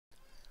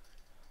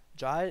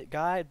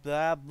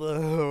Blah,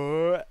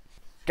 blah.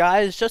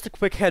 Guys, just a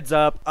quick heads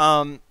up.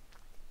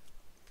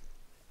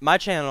 My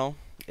channel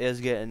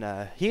is getting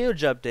a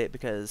huge update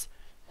because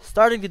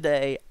starting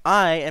today,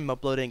 I am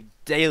uploading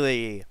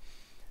daily.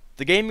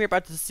 The game you're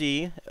about to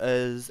see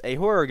is a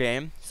horror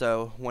game.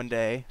 So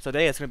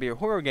today it's going to be a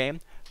horror game.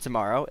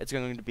 Tomorrow it's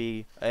going to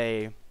be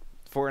a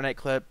Fortnite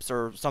clips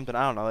or something.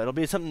 I don't know. It'll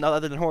be something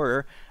other than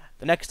horror.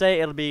 The next day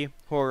it'll be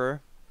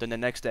horror. Then the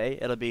next day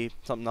it'll be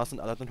something else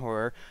other than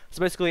horror.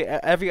 So basically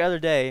every other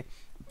day.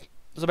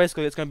 So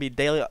basically it's going to be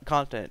daily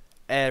content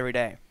every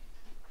day.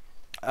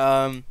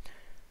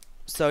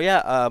 So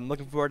yeah,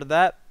 looking forward to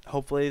that.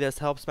 Hopefully this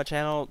helps my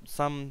channel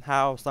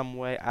somehow, some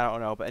way. I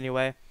don't know, but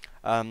anyway,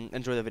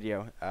 enjoy the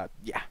video.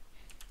 Yeah.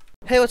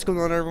 Hey, what's going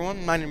on,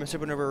 everyone? My name is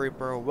Supernova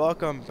Reaper.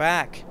 Welcome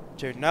back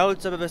to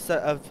Notes of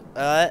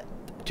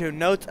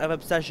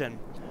Obsession.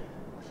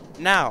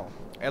 Now,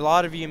 a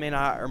lot of you may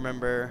not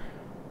remember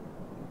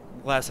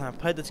the last time I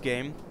played this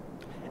game,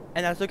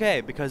 and that's okay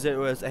because it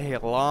was a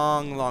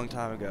long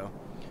time ago.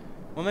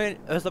 Well, maybe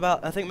it was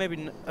about,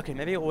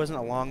 maybe it wasn't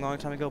a long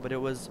time ago, but it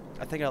was,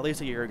 I think, at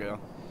least a year ago.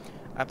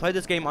 I played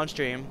this game on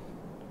stream,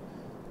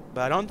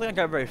 but I don't think I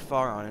got very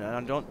far on it, and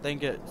I don't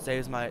think it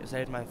saved my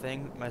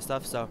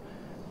stuff, so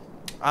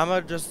I'm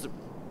gonna just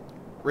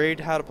read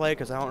how to play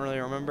because I don't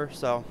really remember.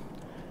 So,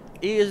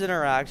 E is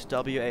interact,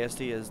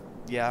 WASD is,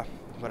 yeah,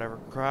 whatever,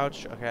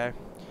 crouch, okay.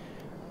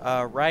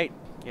 Right,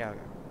 yeah,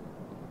 okay.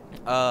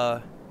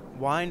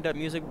 Wind up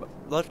music,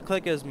 left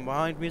click is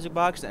wind music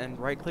box, and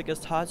right click is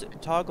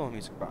toggle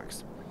music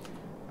box.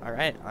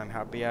 Alright, I'm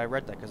happy I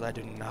read that because I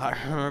do not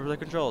remember the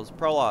controls.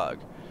 Prologue.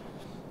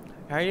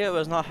 Harriet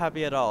was not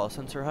happy at all.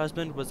 Since her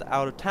husband was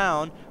out of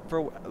town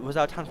for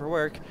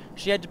work,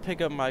 she had to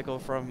pick up Michael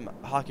from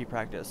hockey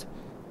practice.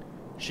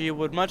 She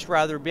would much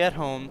rather be at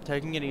home,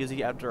 taking it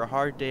easy after a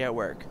hard day at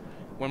work.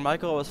 When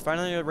Michael was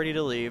finally ready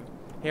to leave,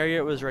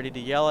 Harriet was ready to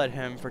yell at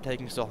him for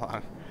taking so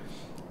long.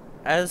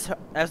 As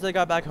they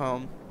got back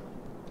home,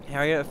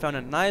 Harriet found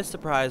a nice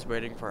surprise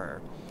waiting for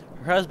her.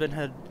 Her husband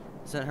had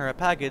sent her a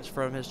package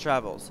from his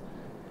travels.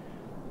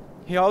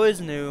 He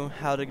always knew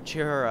how to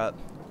cheer her up.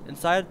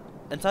 Inside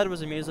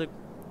was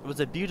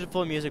a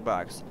beautiful music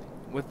box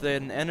with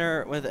an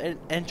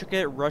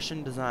intricate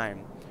Russian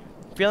design.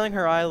 Feeling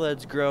her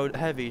eyelids grow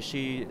heavy,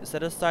 she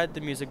set aside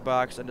the music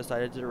box and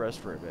decided to rest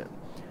for a bit.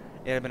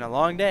 It had been a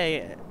long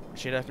day.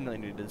 She definitely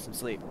needed some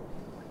sleep.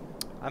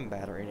 I'm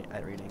bad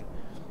at reading,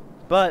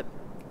 but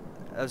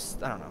I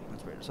don't know.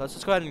 That's weird. So let's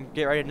just go ahead and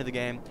get right into the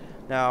game.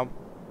 Now,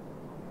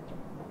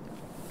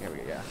 here we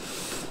go. Yeah.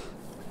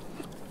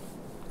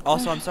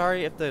 Also, I'm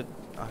sorry if the.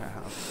 Okay,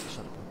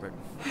 shut up, real quick.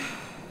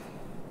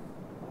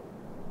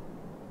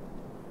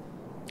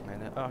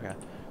 Okay.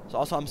 So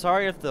also, I'm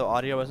sorry if the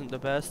audio isn't the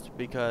best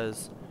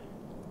because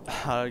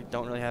I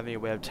don't really have any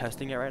way of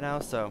testing it right now.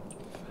 So,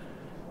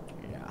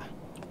 yeah.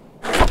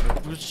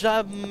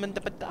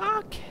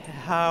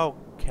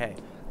 Okay.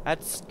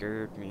 That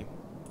scared me.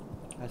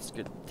 That's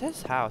good.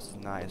 This house is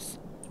nice.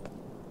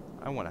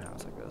 I want a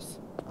house like this.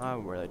 I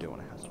really do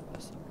want a house like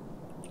this.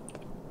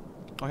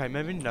 Okay,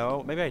 maybe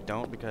no. Maybe I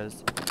don't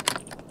because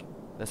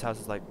this house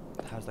is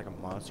has like a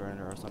monster in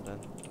it or something.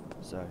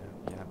 So,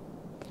 yeah.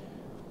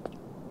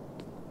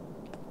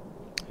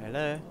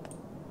 Hello?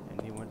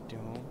 Anyone to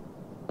home?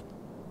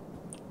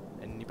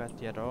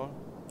 Anybody at all?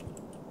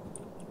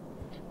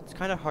 It's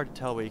kind of hard to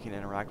tell what you can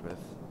interact with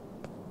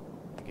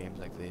in games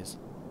like these.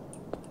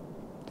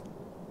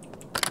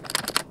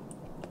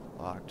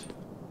 Locked.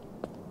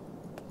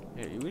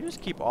 Yeah, we just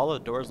keep all the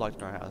doors locked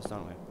in our house,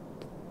 don't we?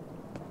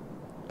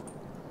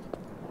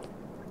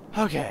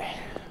 Okay.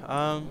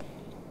 So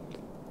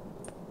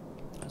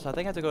I think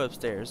I have to go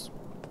upstairs.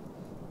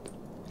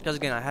 Because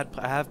again, I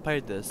have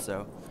played this,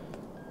 so.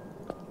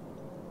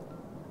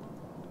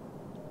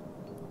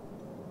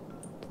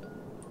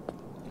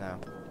 No.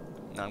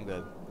 No, I'm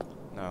good.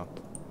 No.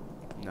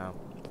 No.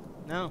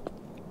 No.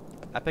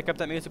 I pick up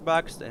that music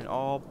box and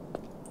all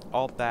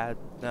bad.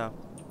 No.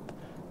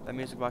 That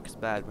music box is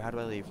bad. How do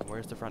I leave?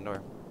 Where's the front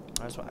door?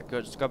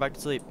 Just go back to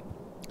sleep.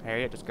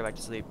 Harriet, just go back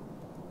to sleep.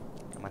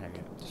 Come on,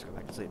 Harriet. Just go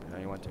back to sleep. I know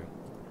you want to.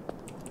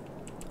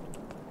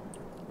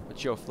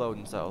 But you'll float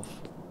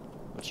himself.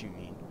 What you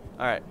mean?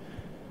 Alright.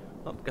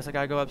 Well, guess I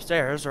gotta go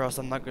upstairs or else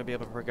I'm not gonna be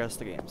able to progress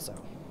the game, so.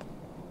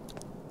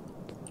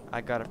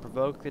 I gotta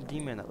provoke the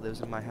demon that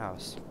lives in my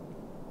house.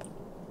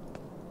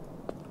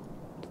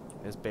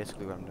 Is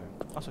basically what I'm doing.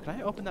 Also, can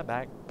I open that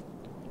bag?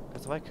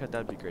 Because if I could,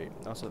 that'd be great.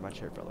 Also, my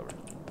chair fell over.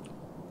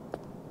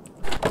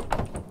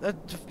 I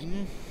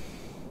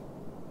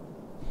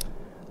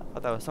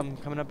thought that was something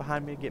coming up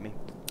behind me to get me.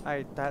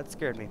 That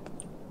scared me.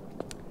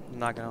 I'm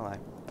not gonna lie.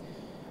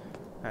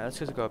 Alright, let's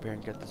just go up here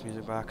and get this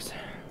music box.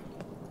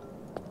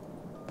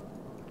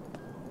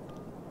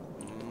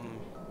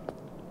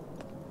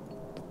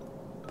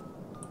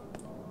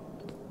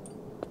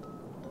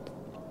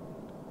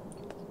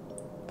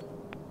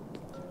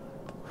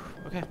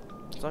 Okay,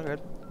 it's all good.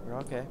 We're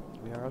okay.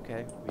 We are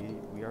okay.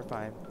 We are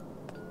fine.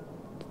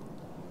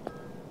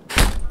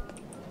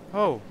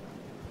 Oh.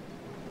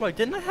 Wait,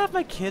 didn't I have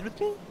my kid with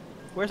me?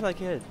 Where's my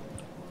kid?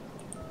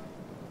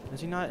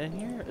 Is he not in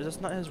here? Is this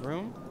not his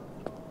room?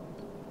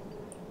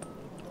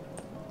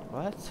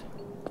 What?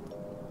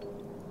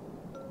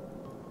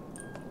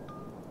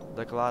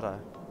 Declarada.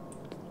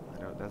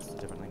 I know, that's a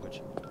different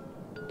language.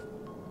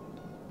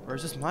 Or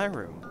is this my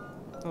room?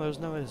 No, there's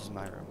no way this is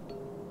my room.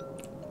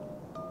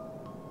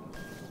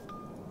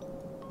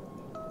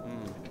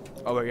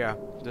 Oh, but yeah,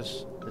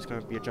 this is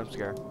gonna be a jump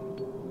scare.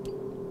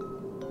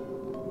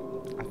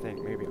 I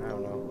think, maybe, I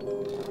don't know.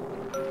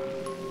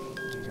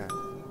 Okay.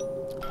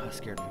 Oh, that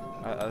scared me.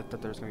 I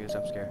thought there was gonna be a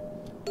jump scare.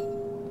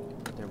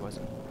 But there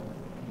wasn't.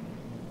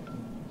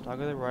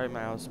 Toggle the right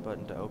mouse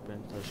button to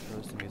open to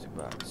close the music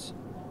box.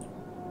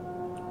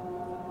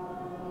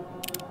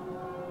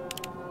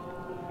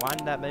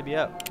 Wind that baby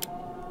up.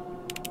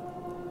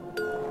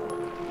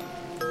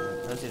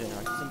 Because you didn't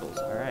like the symbols.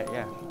 Alright,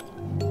 yeah.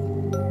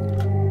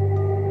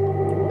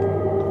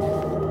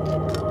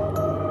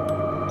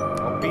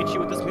 I'll beat you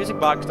with this music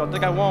box. Don't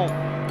think I won't.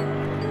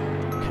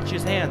 Catch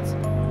his hands.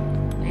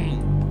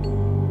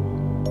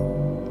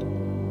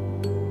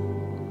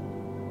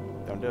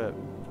 Don't do it.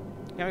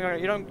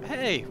 You don't.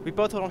 Hey, we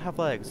both don't have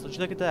legs. Don't you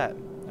look at that?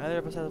 Neither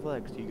of us have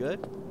legs. You good?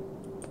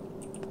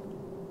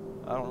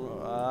 I don't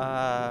know.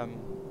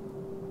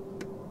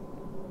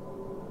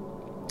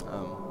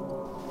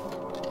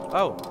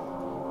 Oh.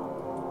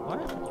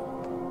 What?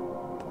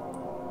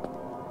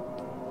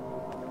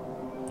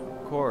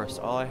 Of course,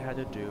 all I had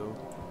to do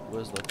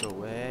was look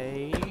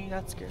away.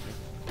 That scared me.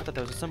 I thought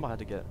there was a symbol I had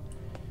to get.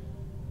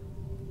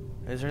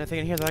 Is there anything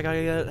in here that I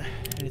gotta get?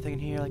 Anything in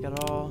here, like,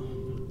 at all?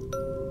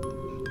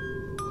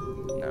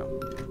 No.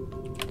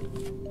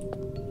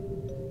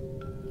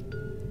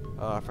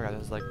 Oh, I forgot.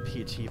 This is like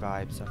PT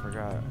vibes. I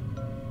forgot.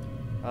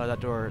 Oh,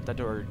 that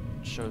door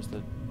shows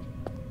the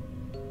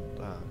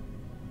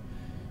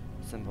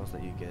symbols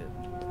that you get.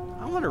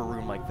 I want a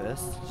room like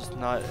this, just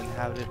not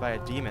inhabited by a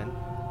demon.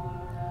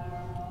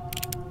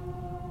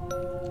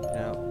 You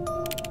know,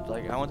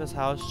 like I want this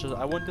house.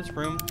 I want this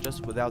room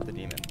just without the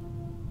demon.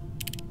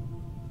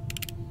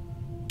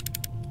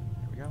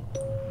 Here we go.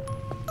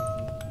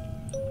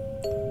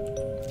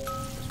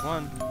 There's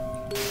one.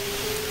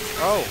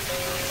 Oh.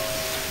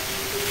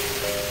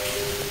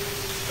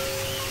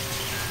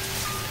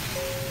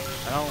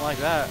 I don't like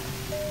that.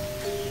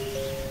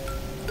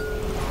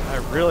 I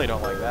really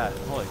don't like that.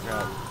 Holy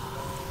crap.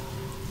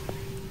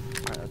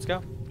 Alright, let's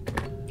go.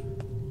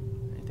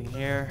 Anything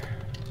here?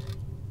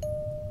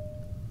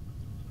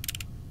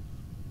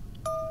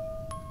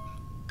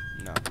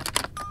 No.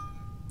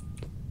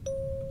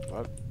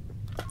 What?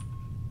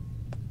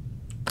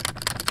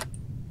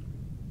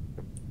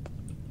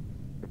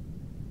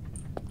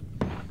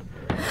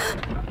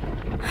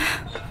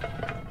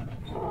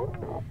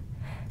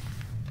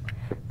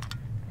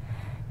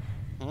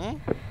 Hmm?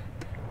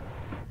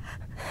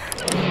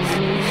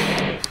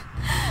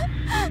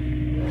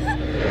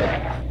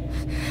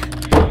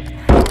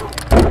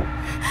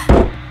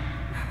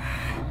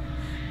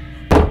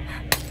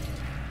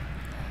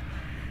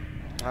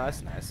 Oh,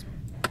 that's nice.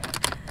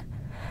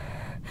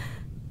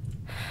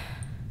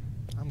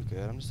 I'm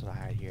good. I'm just gonna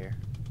hide here.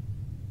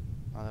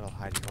 My little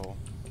hidey hole.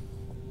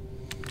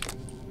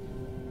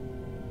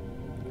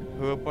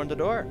 Who opened the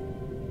door?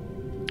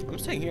 I'm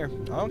staying here.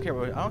 I don't care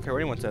what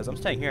anyone says. I'm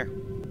staying here.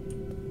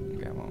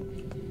 Okay, I won't.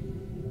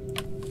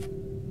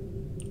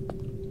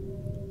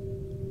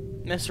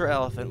 Mr.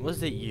 Elephant,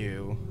 was it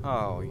you?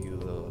 Oh, you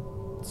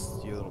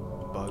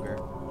little bugger.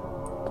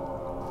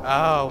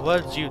 Oh,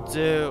 what did you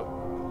do?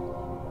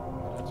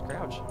 Let's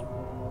crouch.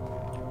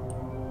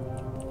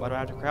 Why do I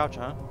have to crouch,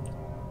 huh?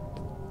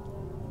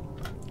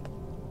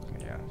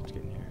 Okay, yeah, let's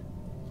get in here.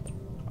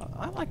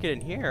 I like it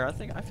in here.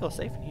 I feel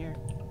safe in here.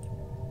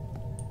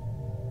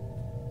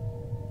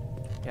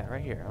 Yeah,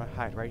 right here. I'm gonna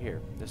hide right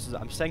here.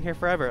 I'm staying here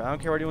forever. I don't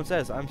care what anyone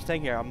says. I'm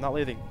staying here. I'm not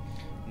leaving.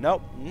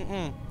 Nope.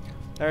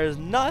 There is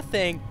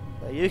nothing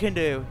that you can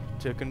do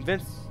to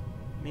convince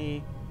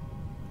me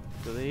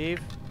to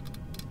leave.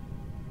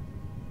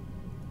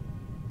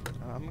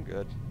 I'm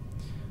good.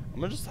 I'm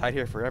gonna just hide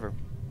here forever.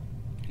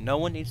 No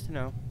one needs to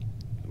know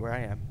where I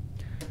am.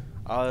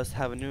 I'll just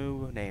have a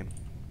new name.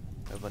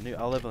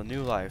 I'll live a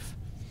new life.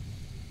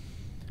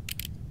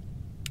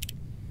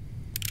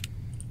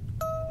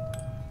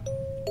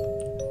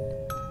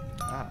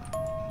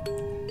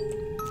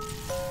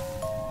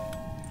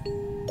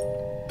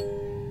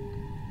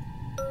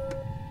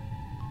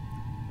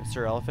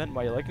 Mr. Elephant,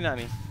 why are you looking at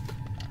me?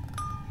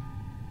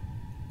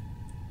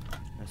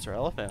 Mr.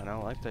 Elephant, I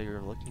don't like that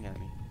you're looking at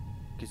me.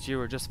 Because you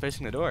were just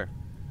facing the door.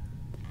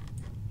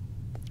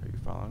 Are you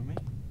following me?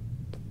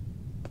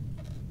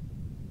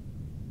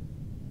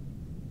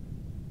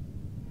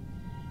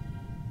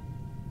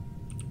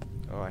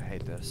 Oh, I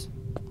hate this.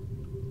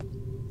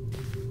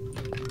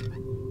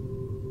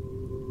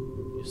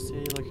 You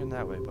stay looking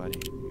that way, buddy.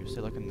 You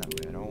stay looking that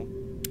way.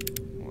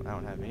 I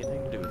don't have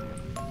anything to do with you.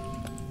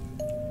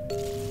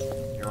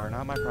 You are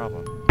not my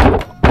problem.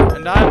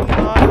 And I'm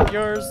not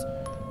yours.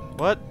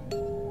 What?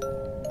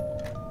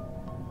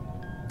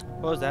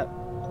 What was that?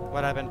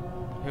 What happened?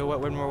 Who, what,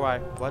 when, where, why?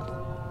 What?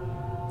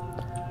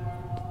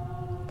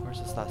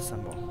 Where's this last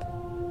symbol?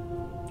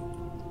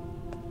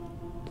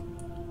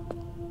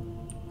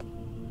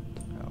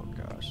 Oh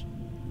gosh.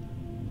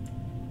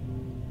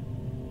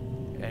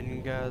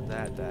 Enga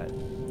that.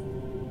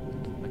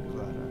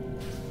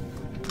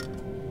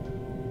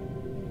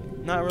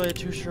 Not really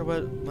too sure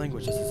what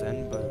language this is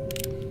in, but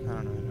I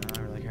don't know. I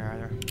don't really care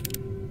either.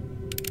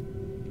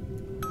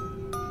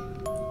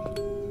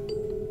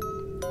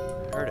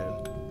 I heard it.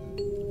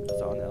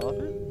 Is it on the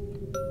elephant?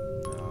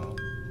 No.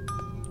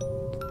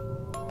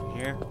 In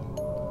here?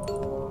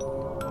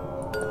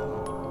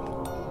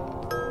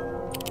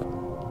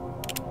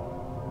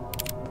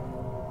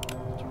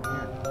 It's over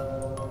here.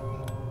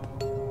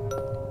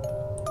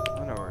 I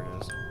know where it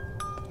is.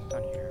 It's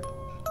down here.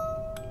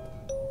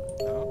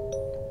 No?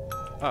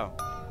 Oh.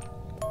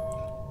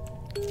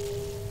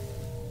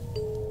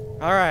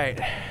 Alright.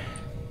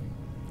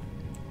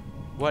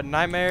 What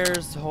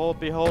nightmares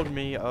behold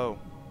me? Oh.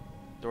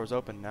 Door's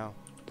open now.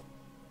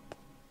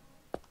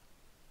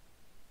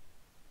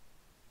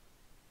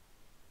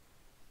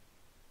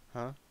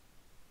 Huh?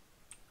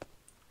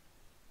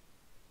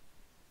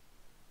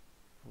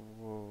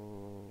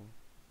 Whoa.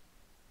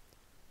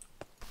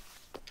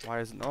 Why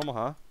is it normal,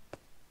 huh?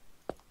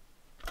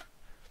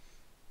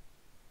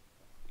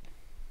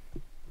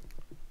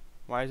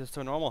 Why is it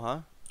so normal,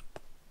 huh?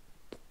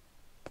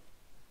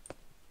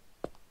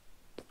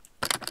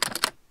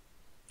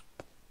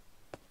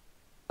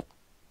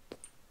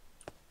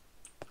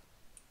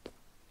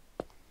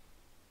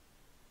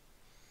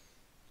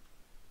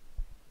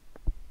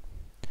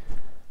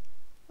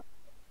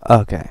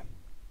 Okay.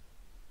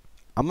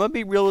 I'm gonna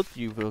be real with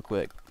you real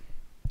quick.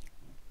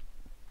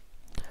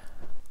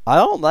 I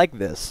don't like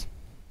this.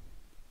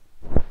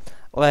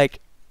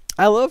 Like,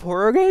 I love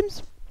horror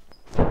games,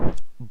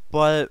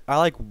 but I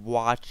like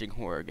watching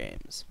horror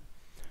games.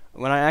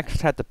 When I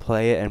actually have to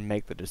play it and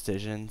make the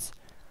decisions,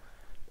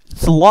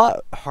 it's a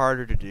lot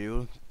harder to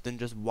do than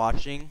just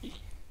watching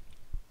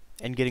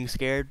and getting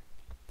scared.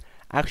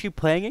 Actually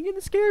playing and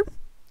getting scared,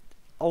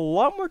 a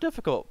lot more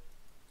difficult.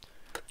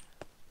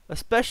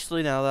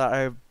 Especially now that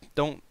I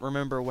don't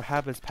remember what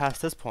happens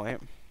past this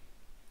point.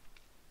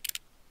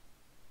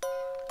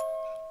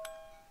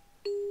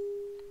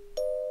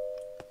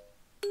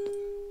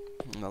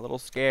 I'm a little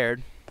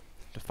scared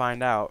to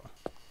find out,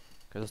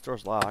 because this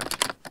door's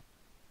locked.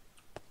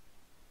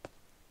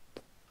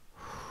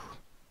 I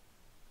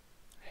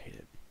hate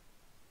it.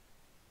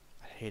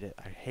 I hate it.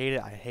 I hate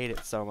it. I hate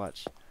it so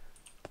much.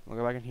 We'll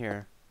go back in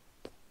here.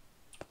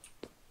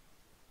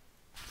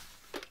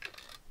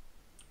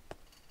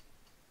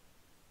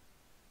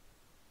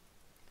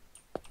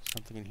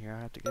 Something in here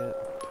I have to get.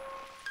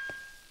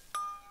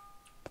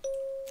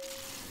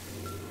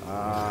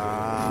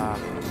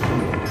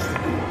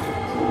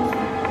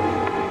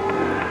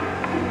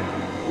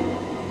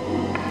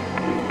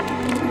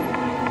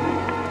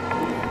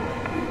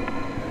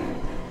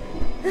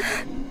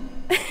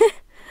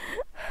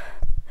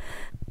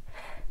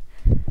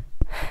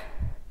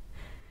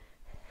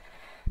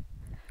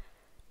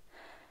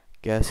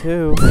 Guess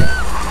who?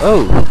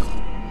 Oh!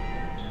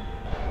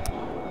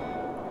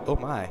 Oh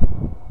my.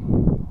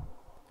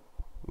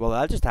 Well,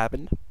 that just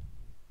happened.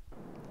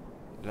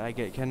 Did I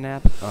get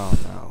kidnapped? Oh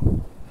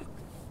no.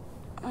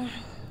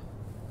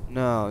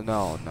 No,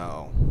 no,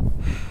 no.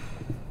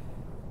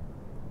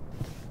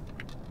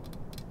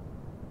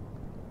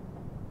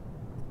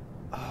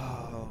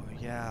 Oh,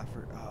 yeah,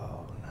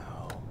 oh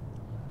no.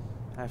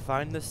 I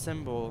find the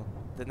symbol,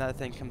 then that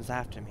thing comes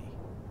after me.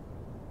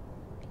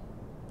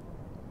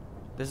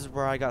 This is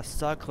where I got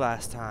stuck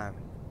last time.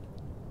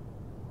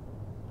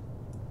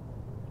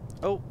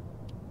 Oh!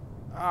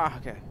 Ah,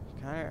 okay.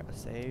 Can I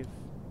save?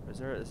 Is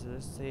there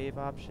a save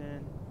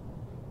option?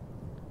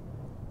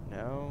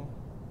 No.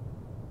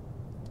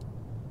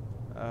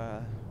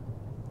 Oh.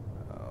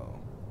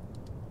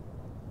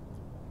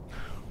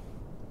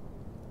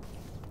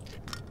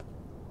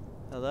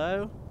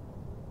 Hello?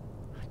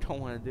 I don't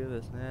want to do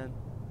this, man.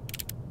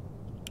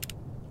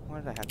 Why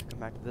did I have to come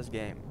back to this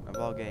game, of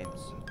all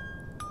games?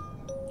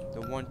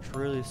 The one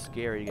truly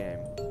scary game.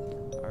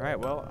 Alright,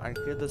 well, I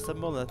get the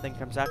symbol and the thing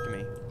comes after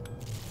me.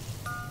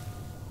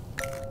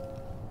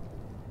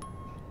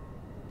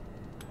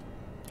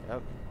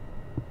 Yep.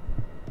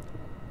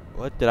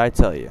 What did I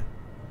tell you?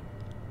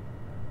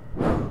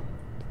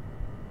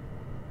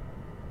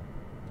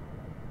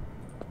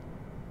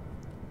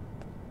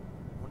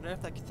 Wonder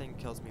if that thing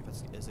kills me if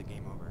it's a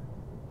game over.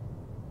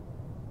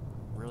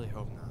 Really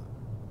hope not.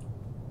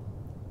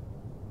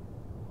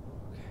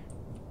 Okay.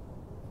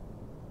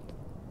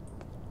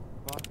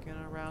 Walking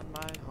around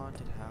my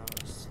haunted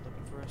house,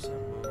 looking for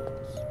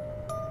symbols.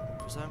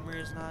 For some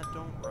reason I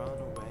don't run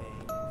away.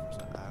 For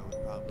some I would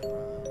probably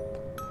run.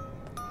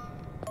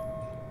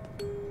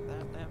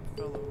 That lamp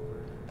fell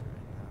over, and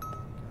now I'm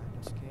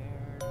kinda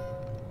scared.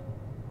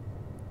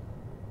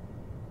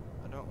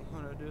 I don't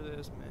wanna do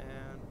this,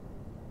 man.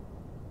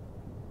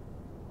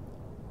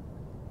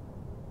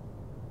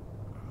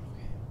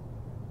 Okay.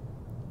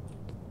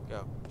 Go,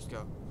 just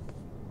go.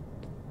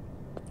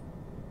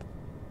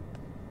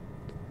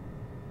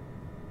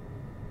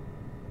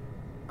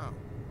 Oh.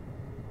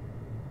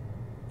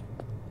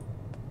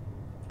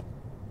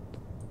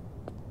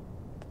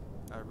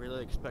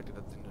 really expected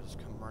that thing to just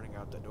come running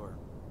out the door.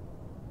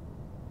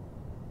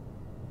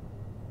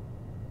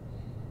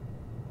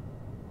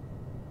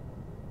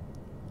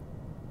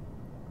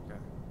 Okay.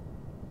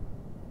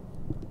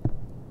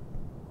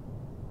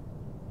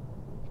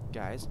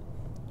 Guys,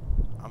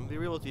 I'm gonna be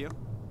real with you.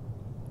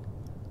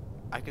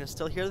 I can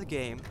still hear the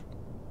game,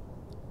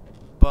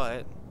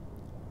 but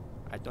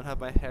I don't have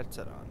my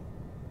headset on.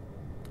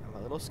 I'm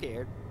a little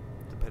scared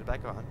to put it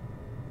back on,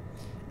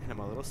 and I'm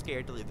a little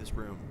scared to leave this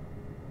room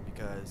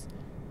because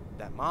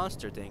that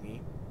monster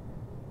thingy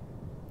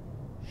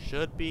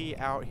should be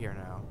out here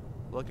now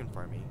looking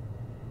for me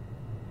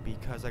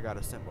because I got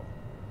a symbol.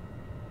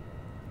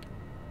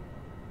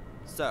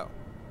 So,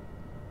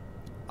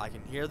 I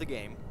can hear the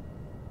game,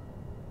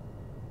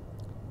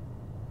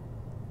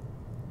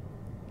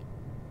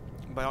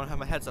 but I don't have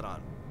my headset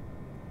on.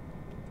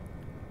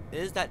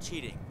 Is that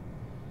cheating?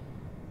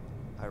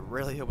 I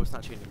really hope it's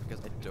not cheating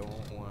because I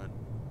don't want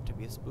to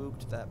be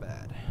spooked that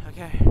bad.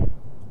 Okay.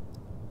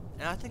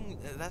 And I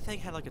think that thing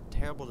had like a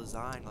terrible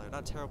design. Like,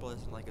 not terrible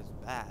as in like it's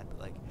bad, but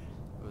like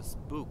it was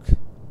spook.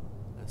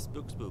 A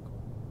spook.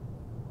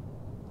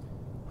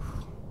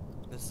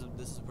 This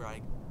is where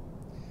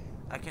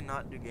I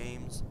cannot do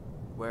games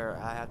where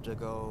I have to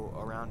go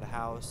around a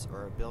house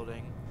or a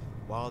building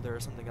while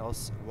there's something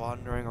else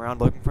wandering around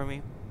looking for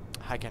me.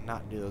 I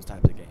cannot do those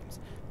types of games.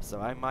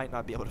 So I might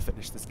not be able to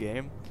finish this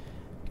game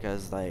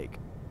because like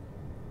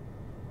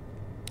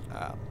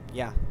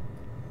yeah.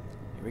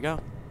 Here we go.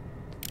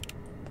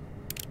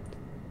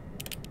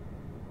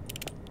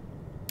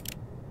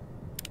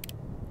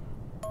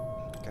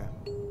 Okay.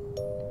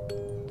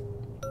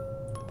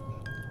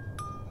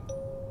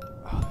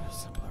 Oh, there's a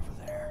symbol over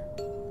there.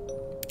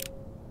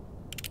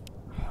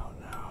 Oh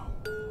no.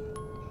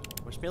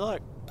 Wish me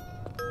luck.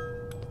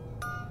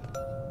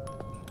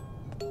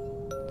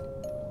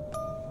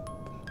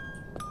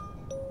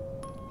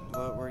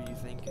 What were you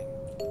thinking?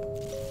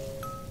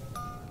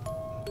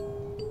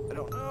 I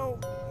don't know.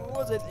 What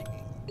was I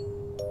thinking?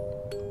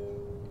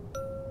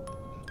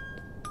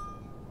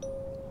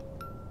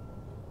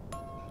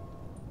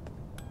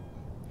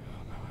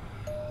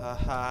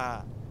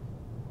 Haha.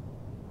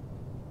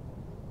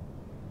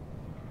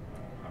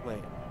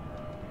 Wait.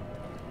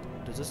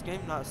 Does this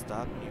game not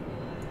stop when you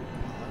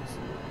pause?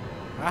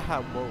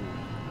 Haha, whoa.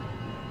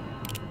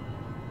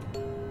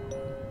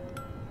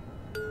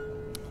 Oh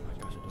my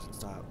gosh, it doesn't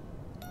stop.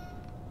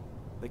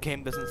 The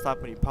game doesn't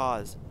stop when you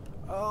pause.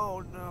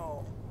 Oh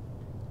no.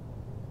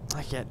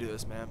 I can't do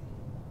this, man.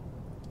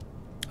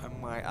 I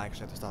might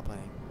actually have to stop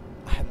playing.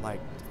 I'm like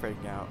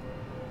freaking out.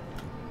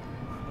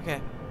 Okay.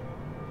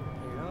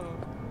 Here we go.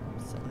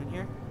 Someone in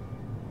here?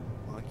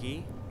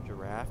 Monkey,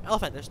 giraffe,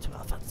 elephant. There's 2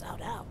 elephants. Oh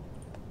no.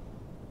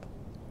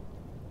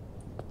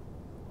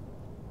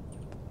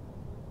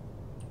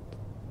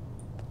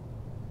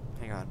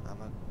 Hang on,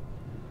 I'm a.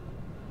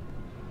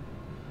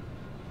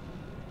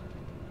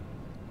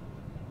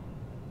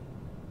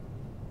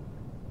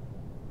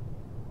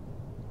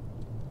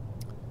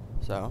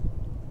 So,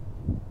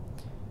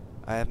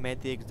 I have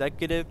made the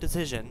executive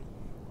decision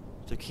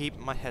to keep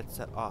my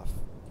headset off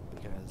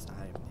because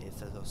it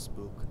says a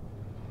spook.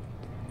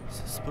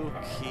 It's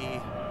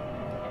spooky.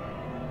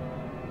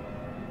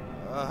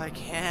 Oh, I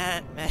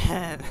can't,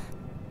 man.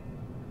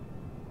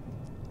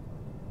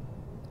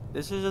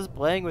 This is just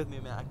playing with me,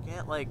 man. I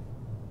can't, like,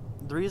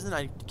 the reason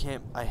I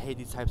hate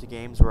these types of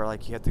games where,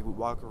 like, you have to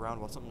walk around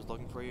while something's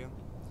looking for you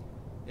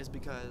is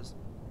because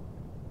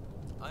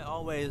I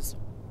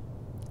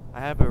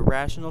have a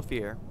rational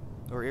fear,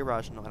 or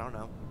irrational, I don't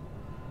know,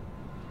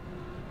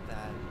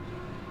 that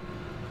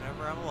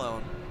whenever I'm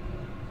alone,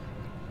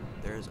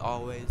 there's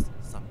always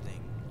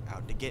something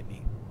out to get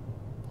me.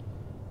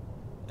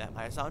 That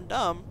might sound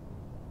dumb,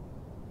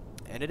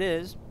 and it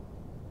is,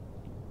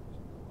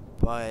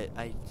 but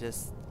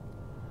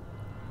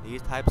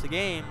these types of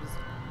games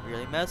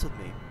really mess with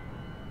me.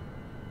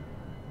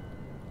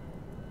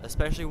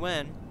 Especially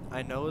when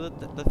I know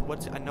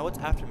I know what's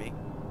after me,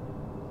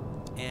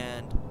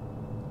 and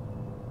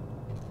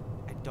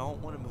I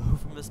don't want to move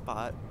from the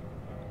spot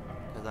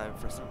because I,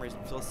 for some reason,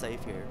 feel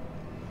safe here.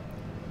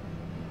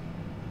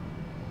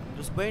 I'm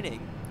just waiting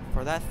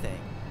for that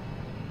thing,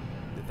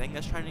 the thing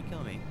that's trying to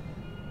kill me,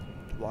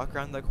 to walk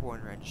around the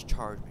corner and just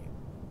charge me.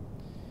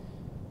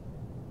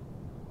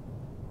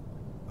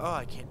 Oh,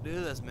 I can't do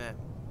this, man.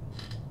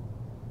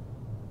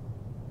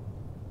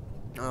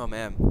 Oh,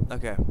 man.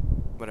 Okay.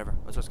 Whatever.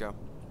 Let's just go.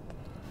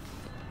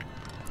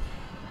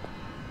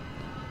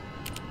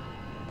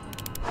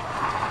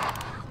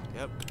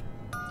 Yep.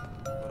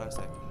 What'd I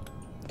say?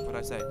 What'd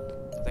I say?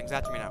 The thing's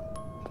after me now.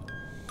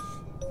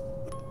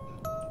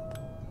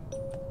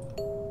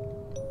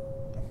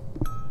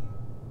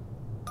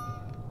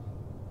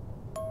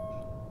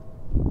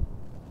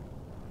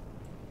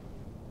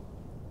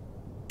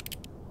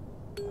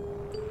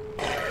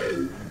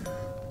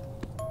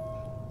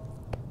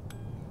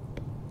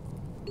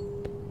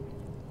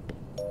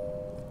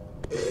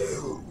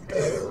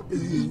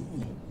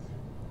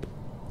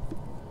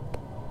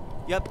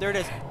 Yep, there it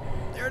is.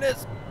 There it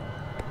is.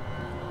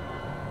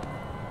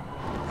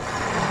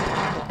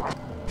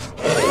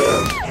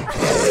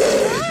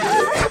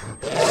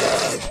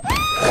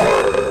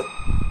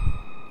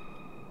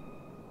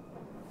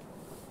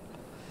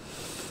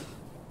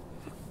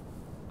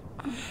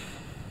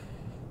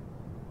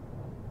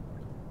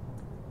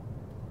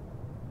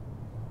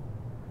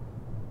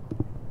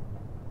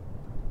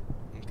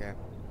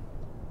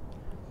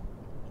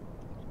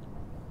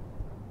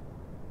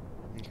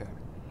 Okay.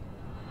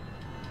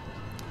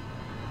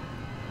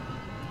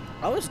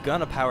 I was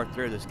gonna power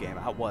through this game.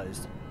 I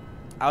was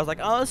like,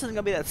 oh, this isn't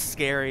gonna be that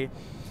scary.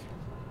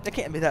 It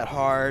can't be that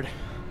hard.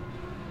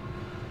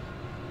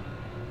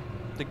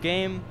 The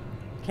game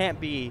can't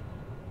be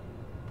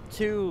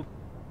too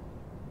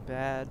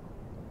bad.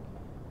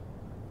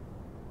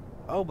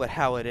 Oh, but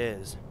how it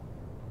is.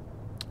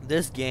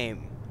 This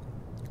game,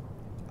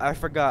 I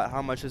forgot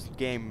how much this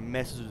game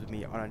messes with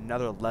me on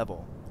another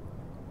level.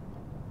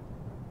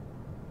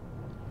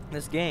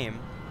 This game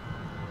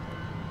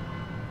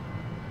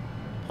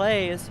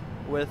plays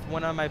with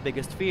one of my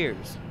biggest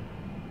fears.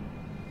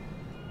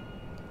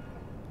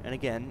 And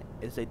again,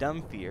 it's a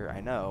dumb fear, I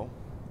know.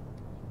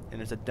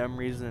 And it's a dumb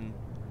reason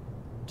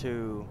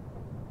to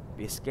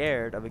be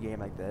scared of a game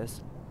like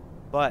this.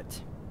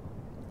 But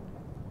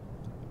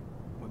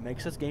what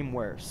makes this game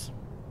worse,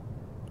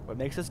 what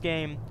makes this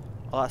game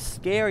a lot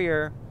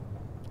scarier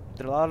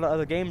than a lot of the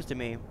other games to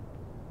me,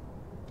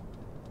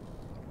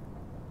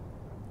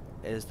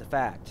 is the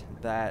fact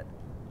that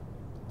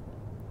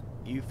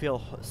you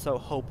feel so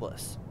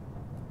hopeless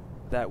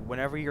that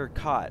whenever you're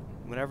caught,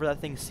 whenever that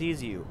thing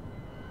sees you,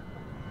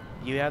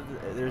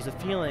 there's a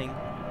feeling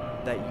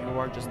that you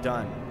are just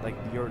done. Like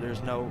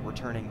there's no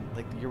returning.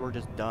 Like you were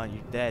just done.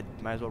 You're dead.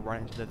 Might as well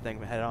run into the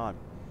thing head on.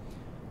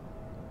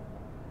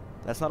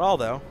 That's not all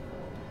though.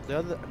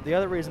 The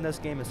other reason this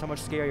game is so much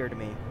scarier to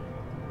me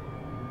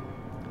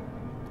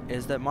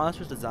is that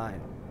monsters design.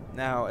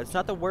 Now it's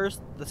not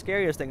the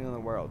scariest thing in the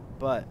world,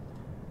 but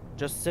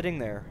just sitting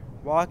there,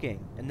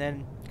 walking, and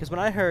then because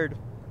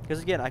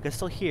again I could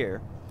still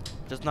hear,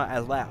 just not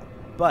as loud.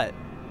 But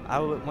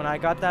when I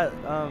got that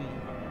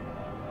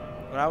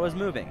when I was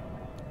moving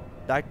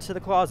back to the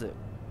closet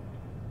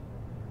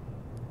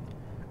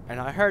and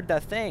I heard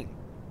that thing,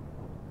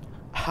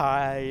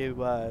 I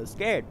was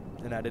scared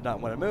and I did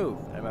not want to move,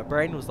 and my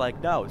brain was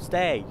like, no,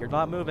 stay, you're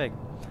not moving.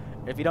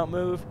 If you don't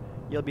move,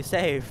 you'll be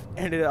safe.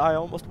 And I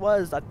almost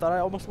was. I thought I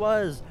almost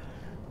was.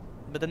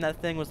 But then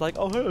that thing was like,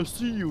 oh, hey, I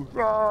see you.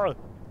 Ah!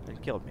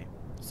 And killed me.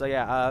 So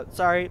yeah,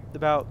 sorry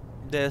about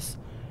this.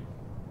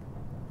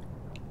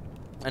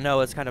 I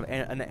know it's kind of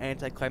an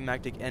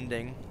anticlimactic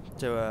ending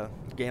to a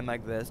game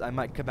like this. I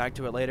might come back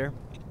to it later.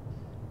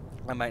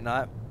 I might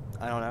not.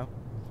 I don't know.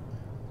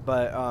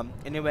 But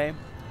anyway,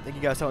 thank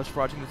you guys so much for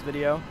watching this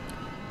video.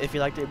 If you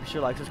liked it, be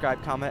sure to like,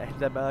 subscribe, comment, hit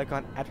that bell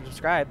icon after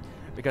subscribe.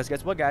 Because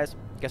guess what, guys?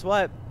 Guess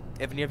what?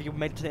 If any of you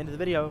made it to the end of the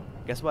video,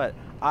 guess what?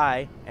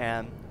 I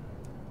am,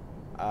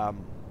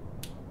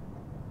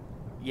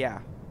 yeah.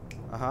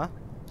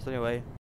 So anyway.